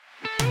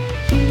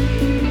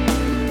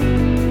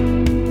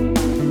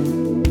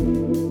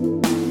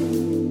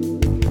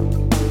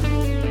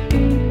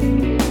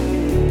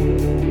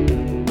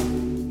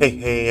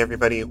Hey,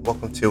 everybody.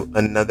 Welcome to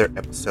another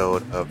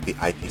episode of the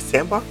IT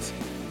Sandbox,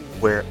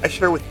 where I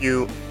share with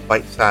you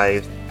bite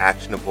sized,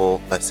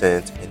 actionable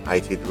lessons in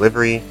IT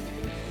delivery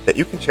that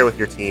you can share with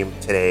your team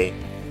today,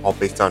 all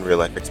based on real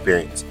life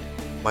experience.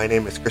 My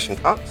name is Christian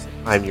Cox.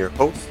 I'm your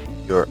host,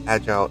 your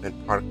agile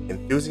and product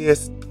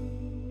enthusiast,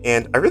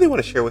 and I really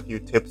want to share with you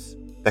tips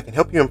that can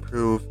help you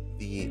improve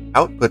the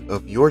output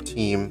of your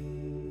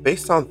team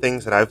based on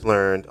things that I've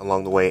learned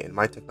along the way in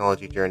my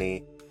technology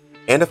journey.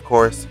 And of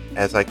course,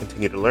 as I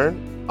continue to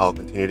learn, I'll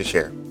continue to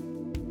share.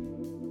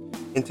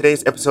 In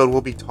today's episode,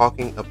 we'll be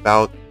talking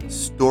about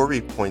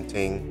story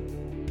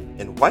pointing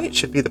and why it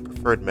should be the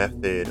preferred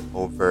method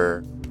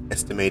over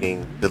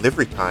estimating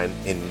delivery time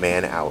in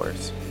man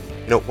hours.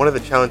 One of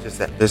the challenges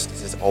that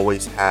businesses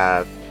always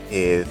have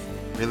is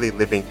really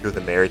living through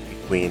the marriage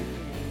between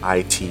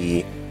IT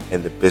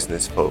and the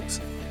business folks.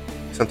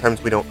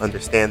 Sometimes we don't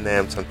understand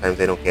them, sometimes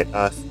they don't get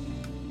us,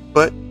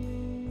 but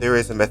there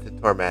is a method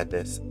to our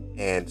madness.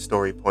 And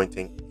story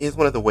pointing is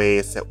one of the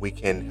ways that we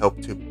can help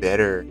to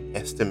better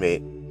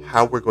estimate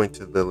how we're going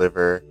to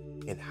deliver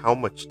in how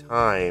much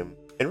time,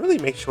 and really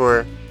make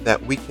sure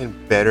that we can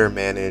better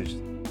manage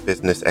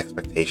business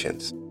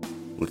expectations.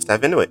 Let's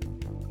dive into it.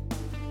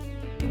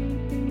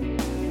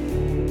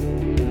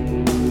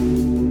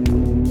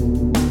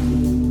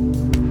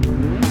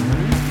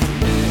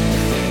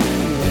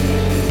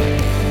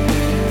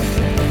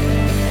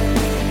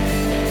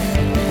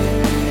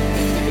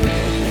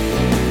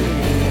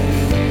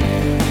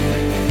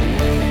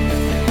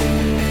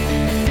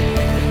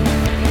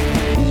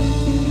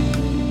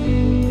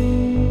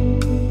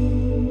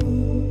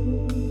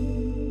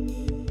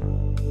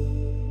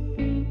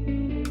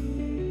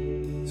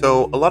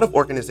 So a lot of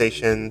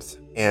organizations,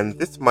 and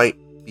this might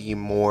be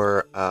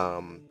more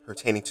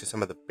pertaining to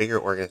some of the bigger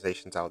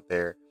organizations out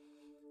there,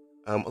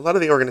 a lot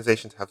of the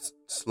organizations have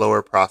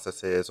slower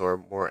processes or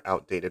more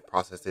outdated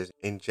processes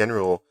in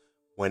general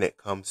when it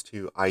comes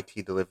to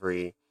IT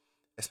delivery,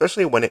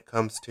 especially when it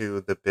comes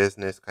to the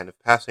business kind of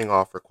passing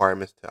off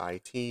requirements to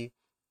IT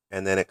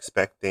and then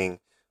expecting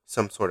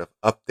some sort of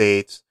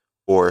updates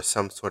or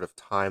some sort of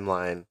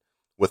timeline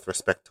with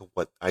respect to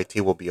what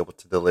IT will be able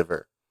to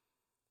deliver.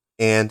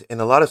 And in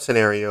a lot of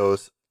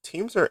scenarios,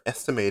 teams are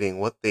estimating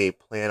what they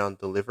plan on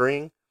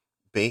delivering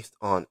based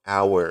on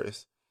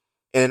hours.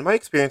 And in my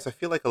experience, I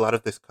feel like a lot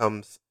of this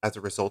comes as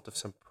a result of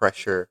some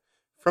pressure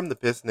from the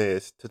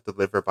business to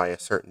deliver by a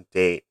certain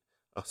date,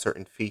 a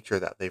certain feature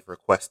that they've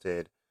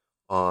requested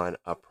on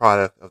a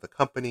product of the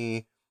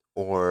company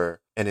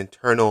or an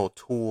internal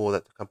tool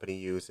that the company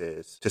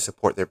uses to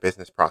support their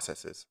business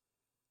processes.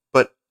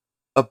 But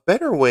a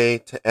better way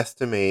to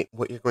estimate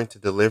what you're going to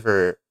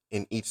deliver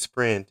in each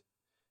sprint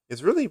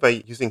is really by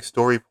using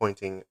story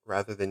pointing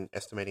rather than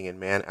estimating in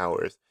man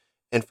hours.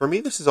 And for me,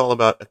 this is all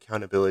about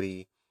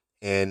accountability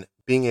and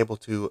being able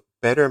to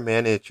better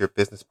manage your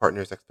business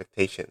partners'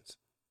 expectations.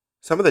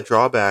 Some of the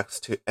drawbacks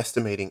to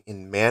estimating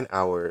in man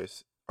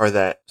hours are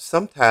that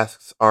some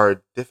tasks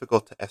are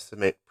difficult to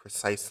estimate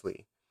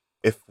precisely.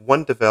 If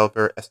one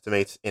developer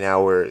estimates in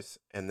hours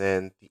and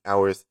then the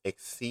hours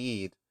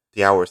exceed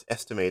the hours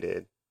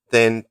estimated,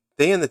 then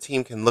they and the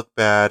team can look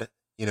bad.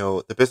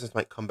 The business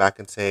might come back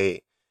and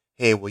say,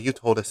 hey, well, you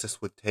told us this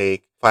would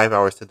take 5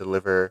 hours to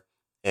deliver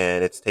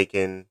and it's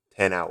taken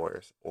 10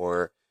 hours.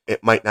 Or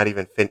it might not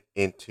even fit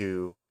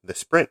into the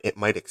sprint. It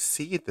might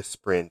exceed the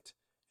sprint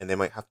and they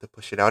might have to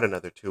push it out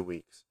another 2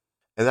 weeks.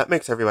 And that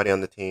makes everybody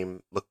on the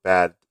team look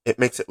bad. It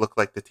makes it look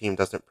like the team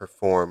doesn't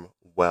perform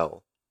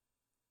well.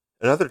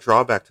 Another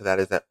drawback to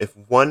that is that if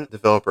one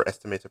developer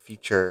estimates a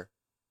feature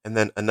and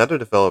then another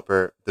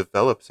developer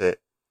develops it,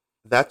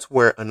 that's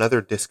where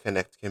another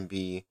disconnect can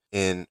be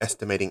in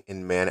estimating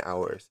in man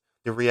hours.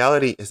 The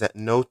reality is that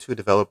no two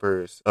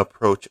developers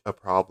approach a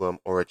problem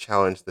or a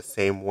challenge the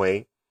same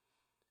way.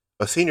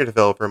 A senior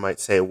developer might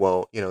say,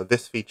 well,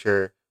 this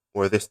feature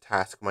or this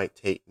task might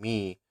take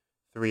me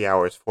 3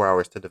 hours, 4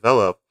 hours to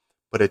develop,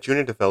 but a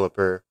junior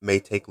developer may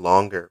take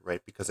longer,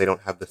 right? Because they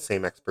don't have the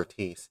same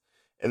expertise.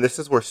 And this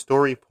is where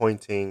story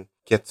pointing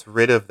gets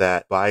rid of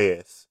that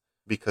bias,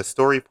 because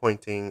story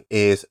pointing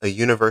is a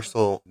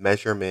universal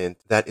measurement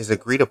that is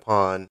agreed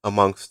upon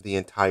amongst the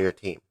entire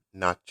team,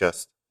 not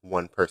just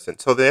one person.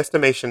 So the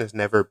estimation is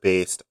never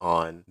based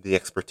on the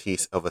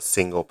expertise of a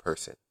single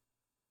person.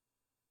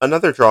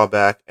 Another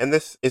drawback, and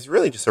this is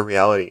really just a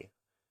reality,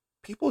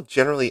 people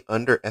generally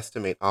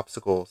underestimate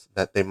obstacles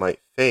that they might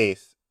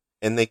face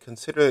and they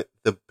consider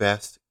the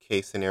best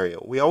case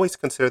scenario. We always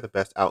consider the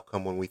best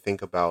outcome when we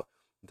think about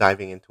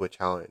diving into a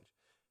challenge.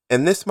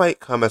 And this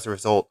might come as a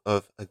result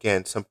of,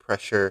 again, some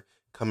pressure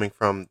coming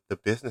from the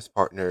business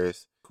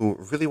partners who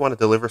really want to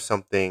deliver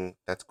something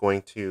that's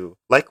going to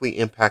likely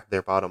impact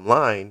their bottom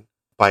line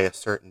by a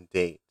certain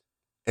date.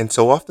 And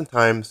so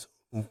oftentimes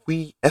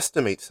we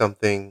estimate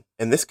something,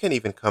 and this can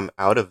even come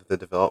out of the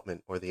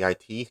development or the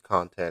IT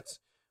context.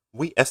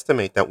 We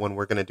estimate that when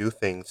we're going to do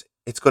things,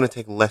 it's going to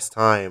take less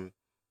time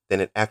than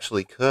it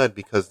actually could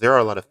because there are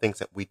a lot of things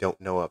that we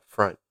don't know up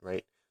front,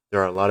 right? There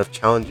are a lot of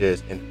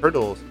challenges and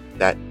hurdles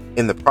that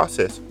in the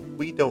process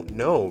we don't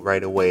know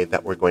right away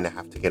that we're going to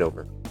have to get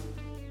over.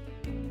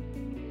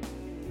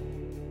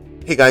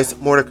 Hey guys,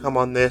 more to come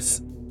on this.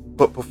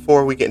 But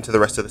before we get into the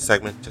rest of the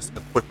segment, just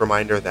a quick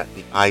reminder that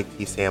the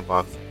IT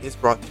Sandbox is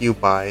brought to you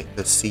by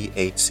the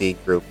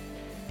CHC Group.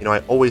 I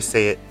always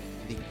say it,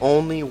 the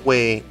only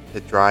way to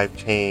drive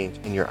change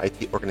in your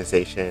IT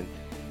organization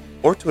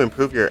or to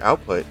improve your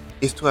output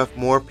is to have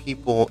more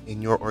people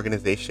in your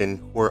organization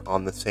who are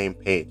on the same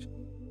page.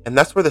 And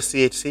that's where the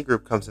CHC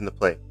Group comes into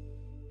play.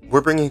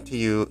 We're bringing to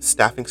you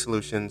staffing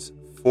solutions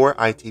for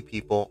IT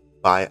people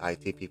by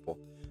IT people.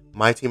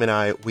 My team and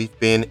I, we've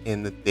been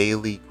in the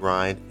daily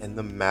grind and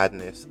the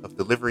madness of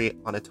delivery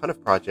on a ton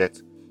of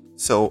projects.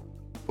 So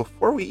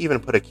before we even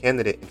put a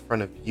candidate in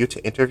front of you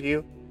to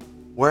interview,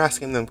 we're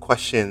asking them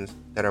questions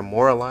that are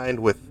more aligned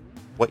with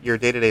what your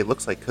day-to-day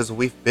looks like because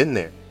we've been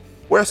there.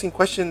 We're asking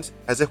questions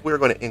as if we were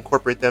going to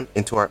incorporate them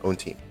into our own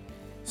team.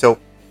 So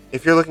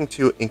if you're looking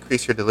to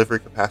increase your delivery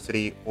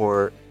capacity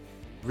or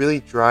really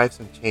drive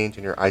some change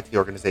in your IT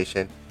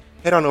organization,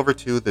 head on over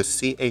to the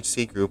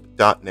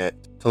chcgroup.net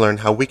to learn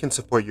how we can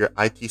support your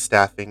IT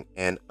staffing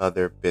and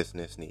other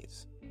business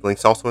needs. The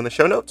link's also in the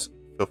show notes.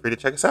 Feel free to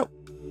check us out.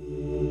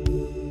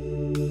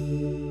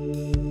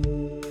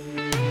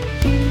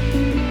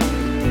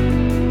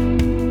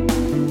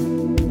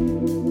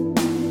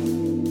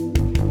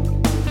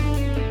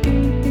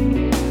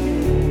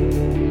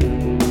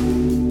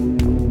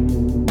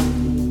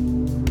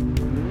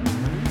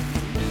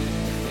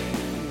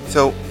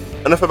 So,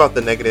 enough about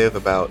the negative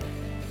about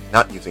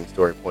not using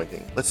story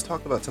pointing. Let's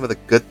talk about some of the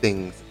good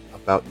things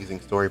about using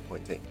story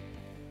pointing.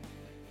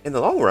 In the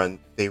long run,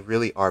 they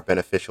really are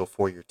beneficial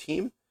for your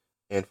team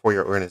and for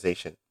your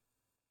organization.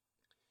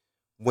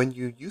 When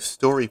you use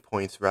story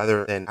points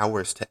rather than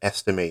hours to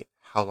estimate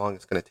how long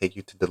it's going to take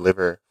you to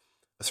deliver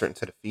a certain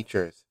set of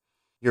features,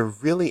 you're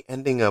really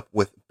ending up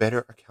with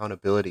better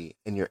accountability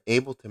and you're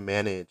able to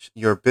manage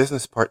your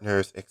business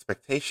partners'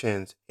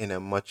 expectations in a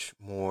much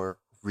more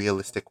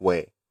realistic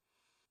way.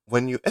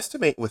 When you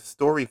estimate with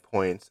story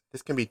points,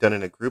 this can be done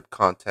in a group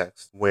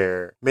context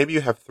where maybe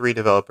you have 3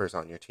 developers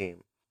on your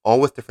team, all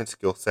with different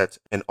skill sets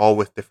and all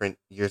with different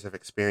years of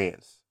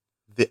experience.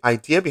 The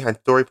idea behind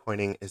story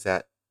pointing is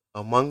that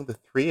among the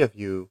 3 of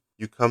you,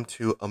 you come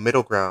to a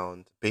middle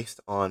ground based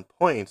on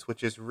points,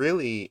 which is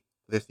really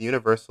this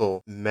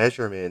universal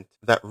measurement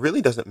that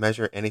really doesn't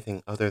measure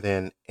anything other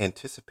than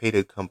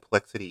anticipated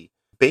complexity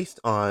based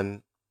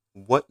on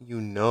what you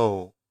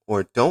know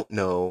or don't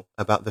know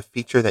about the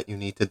feature that you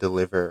need to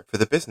deliver for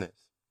the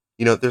business.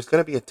 There's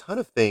going to be a ton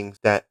of things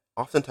that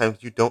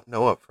oftentimes you don't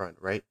know up front,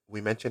 right? We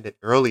mentioned it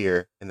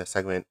earlier in the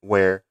segment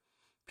where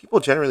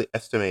people generally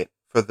estimate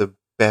for the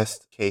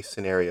best case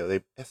scenario.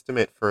 They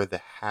estimate for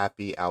the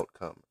happy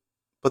outcome.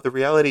 But the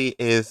reality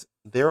is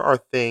there are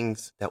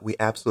things that we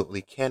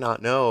absolutely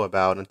cannot know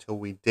about until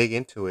we dig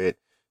into it,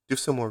 do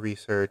some more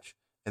research,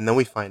 and then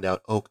we find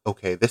out, oh,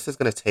 okay, this is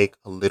going to take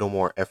a little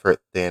more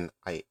effort than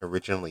I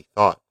originally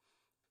thought.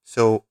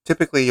 So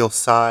typically you'll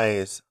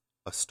size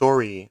a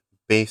story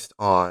based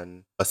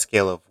on a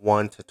scale of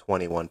 1 to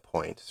 21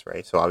 points,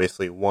 right? So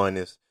obviously 1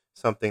 is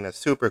something that's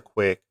super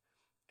quick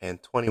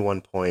and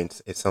 21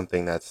 points is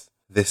something that's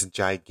this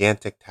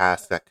gigantic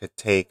task that could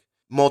take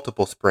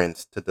multiple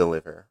sprints to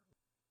deliver.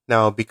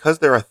 Now, because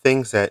there are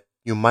things that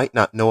you might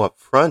not know up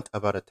front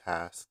about a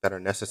task that are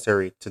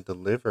necessary to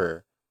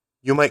deliver,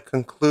 you might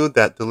conclude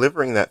that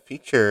delivering that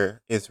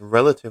feature is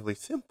relatively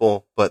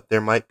simple, but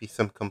there might be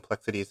some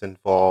complexities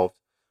involved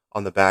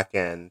on the back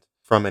end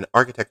from an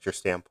architecture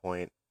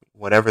standpoint,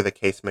 whatever the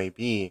case may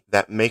be,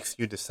 that makes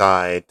you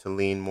decide to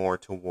lean more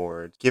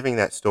towards giving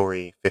that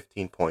story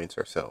 15 points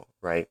or so,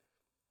 right?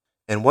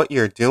 And what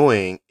you're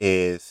doing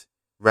is,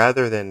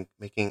 rather than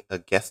making a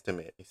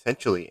guesstimate,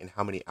 essentially, in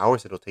how many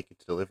hours it'll take you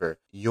to deliver,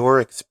 you're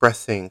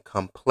expressing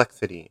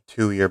complexity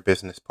to your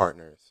business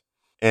partners.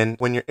 And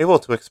when you're able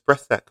to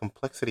express that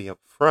complexity up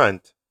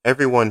front,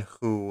 everyone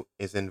who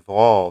is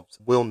involved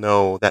will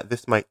know that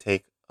this might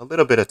take a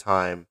little bit of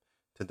time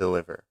to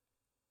deliver.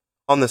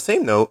 On the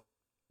same note,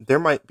 there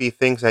might be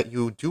things that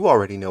you do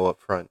already know up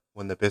front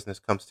when the business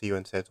comes to you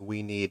and says,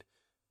 we need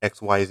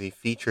XYZ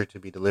feature to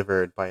be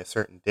delivered by a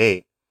certain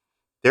date.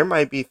 There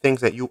might be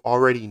things that you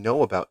already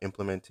know about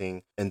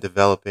implementing and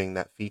developing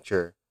that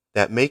feature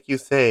that make you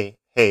say,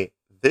 hey,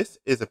 this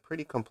is a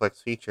pretty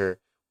complex feature.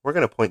 We're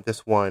going to point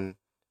this one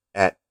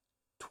at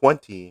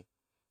 20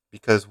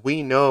 because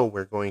we know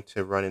we're going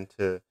to run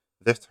into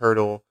this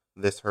hurdle,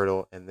 and this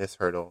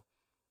hurdle.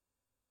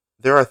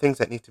 There are things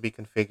that need to be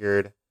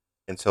configured,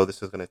 and so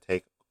this is going to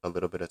take a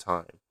little bit of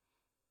time,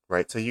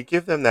 right? So you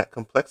give them that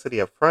complexity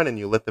up front and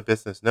you let the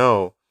business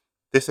know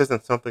this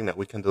isn't something that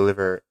we can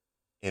deliver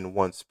in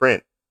one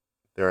sprint.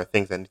 There are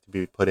things that need to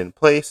be put in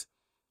place.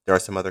 There are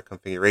some other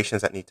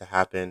configurations that need to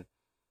happen.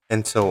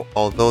 And so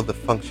although the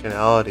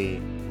functionality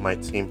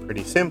might seem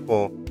pretty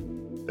simple,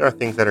 there are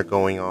things that are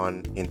going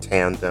on in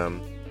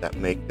tandem that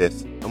make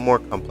this a more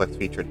complex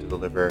feature to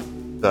deliver.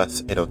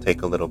 Thus, it'll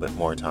take a little bit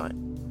more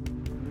time.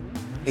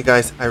 Hey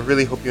guys, I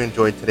really hope you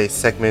enjoyed today's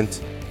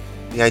segment.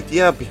 The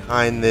idea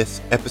behind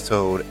this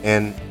episode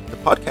and the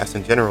podcast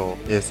in general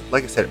is,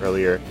 like I said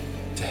earlier,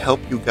 to help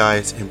you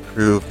guys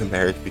improve the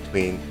marriage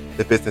between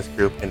the business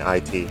group and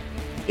IT.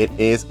 It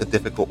is a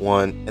difficult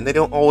one, and they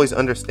don't always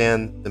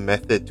understand the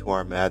method to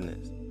our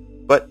madness.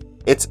 But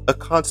it's a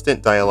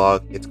constant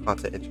dialogue, it's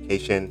constant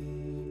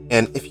education,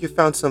 and if you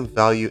found some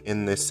value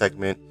in this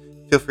segment,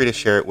 feel free to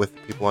share it with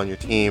people on your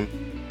team,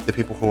 the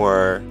people who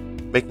are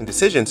making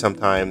decisions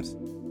sometimes.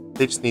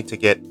 They just need to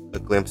get a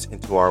glimpse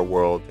into our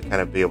world to kind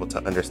of be able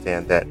to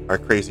understand that our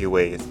crazy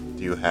ways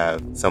do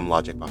have some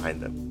logic behind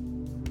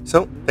them.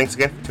 So, thanks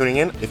again for tuning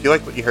in. If you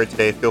like what you heard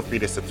today, feel free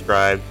to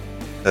subscribe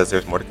because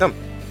there's more to come.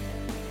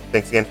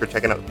 Thanks again for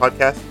checking out the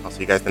podcast. I'll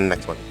see you guys in the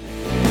next one.